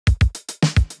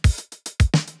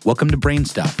Welcome to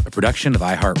BrainStuff, a production of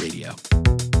iHeartRadio.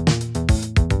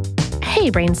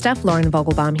 Hey, BrainStuff, Lauren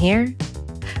Vogelbaum here.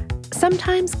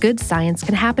 Sometimes good science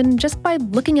can happen just by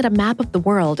looking at a map of the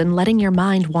world and letting your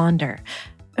mind wander.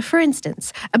 For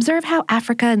instance, observe how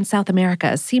Africa and South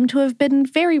America seem to have been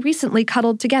very recently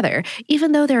cuddled together,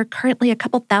 even though there are currently a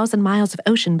couple thousand miles of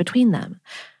ocean between them.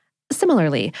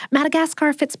 Similarly,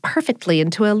 Madagascar fits perfectly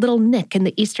into a little nick in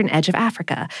the eastern edge of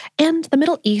Africa, and the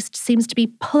Middle East seems to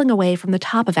be pulling away from the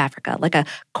top of Africa like a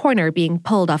corner being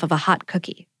pulled off of a hot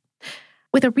cookie.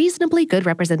 With a reasonably good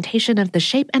representation of the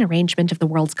shape and arrangement of the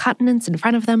world's continents in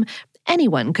front of them,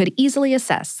 anyone could easily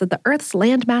assess that the Earth's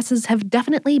land masses have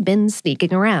definitely been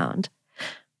sneaking around.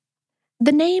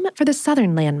 The name for the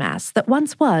southern landmass that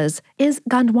once was is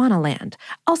Gondwana land,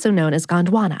 also known as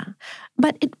Gondwana.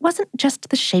 But it wasn't just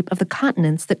the shape of the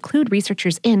continents that clued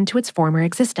researchers into its former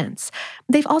existence.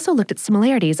 They've also looked at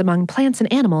similarities among plants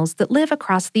and animals that live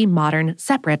across the modern,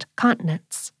 separate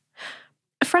continents.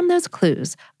 From those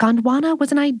clues, Gondwana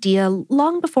was an idea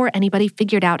long before anybody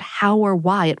figured out how or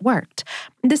why it worked.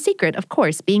 The secret, of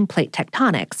course, being plate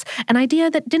tectonics, an idea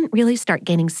that didn't really start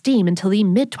gaining steam until the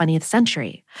mid-20th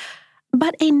century.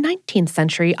 But a 19th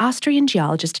century Austrian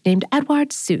geologist named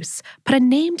Eduard Suess put a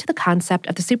name to the concept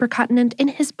of the supercontinent in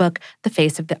his book, The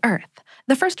Face of the Earth,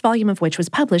 the first volume of which was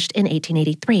published in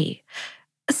 1883.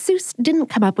 Suess didn't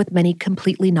come up with many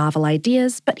completely novel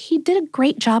ideas, but he did a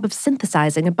great job of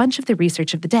synthesizing a bunch of the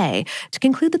research of the day to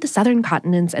conclude that the southern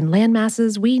continents and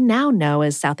landmasses we now know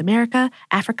as South America,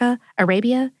 Africa,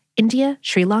 Arabia, India,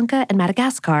 Sri Lanka, and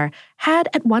Madagascar had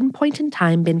at one point in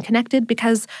time been connected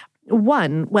because,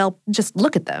 one, well, just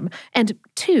look at them, and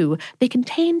two, they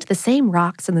contained the same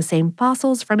rocks and the same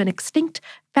fossils from an extinct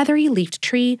feathery-leafed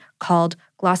tree called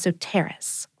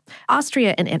Glossopteris.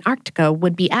 Austria and Antarctica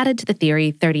would be added to the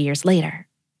theory 30 years later.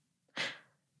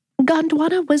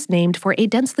 Gondwana was named for a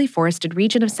densely forested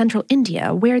region of central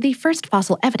India where the first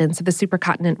fossil evidence of the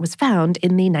supercontinent was found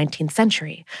in the 19th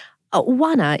century.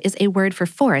 Wana is a word for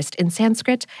forest in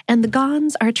Sanskrit, and the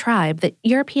Gonds are a tribe that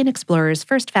European explorers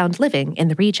first found living in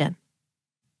the region.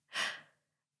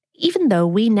 Even though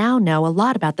we now know a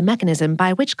lot about the mechanism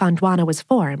by which Gondwana was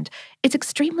formed, it's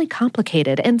extremely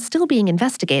complicated and still being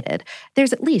investigated.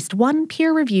 There's at least one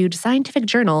peer-reviewed scientific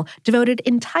journal devoted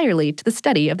entirely to the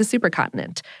study of the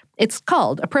supercontinent. It's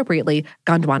called, appropriately,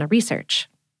 Gondwana Research.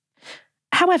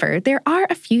 However, there are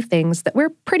a few things that we're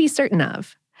pretty certain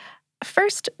of.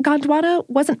 First, Gondwana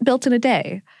wasn't built in a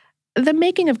day. The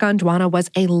making of Gondwana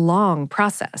was a long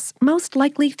process, most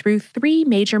likely through 3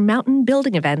 major mountain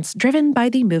building events driven by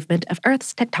the movement of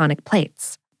Earth's tectonic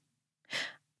plates.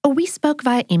 We spoke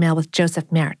via email with Joseph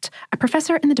Mert, a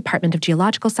professor in the Department of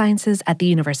Geological Sciences at the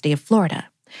University of Florida.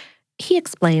 He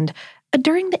explained,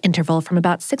 during the interval from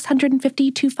about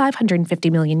 650 to 550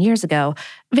 million years ago,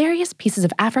 various pieces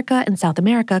of Africa and South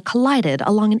America collided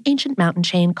along an ancient mountain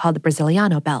chain called the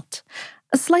Brasiliano Belt.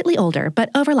 Slightly older, but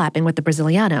overlapping with the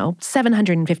Brasiliano,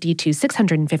 750 to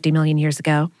 650 million years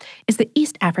ago, is the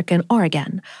East African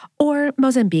Oregon, or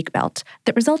Mozambique Belt,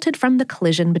 that resulted from the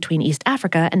collision between East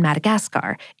Africa and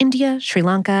Madagascar, India, Sri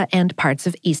Lanka, and parts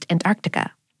of East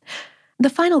Antarctica. The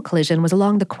final collision was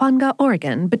along the Kwanga,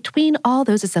 Oregon, between all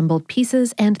those assembled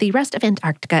pieces and the rest of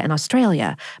Antarctica and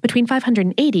Australia, between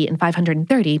 580 and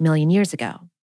 530 million years ago.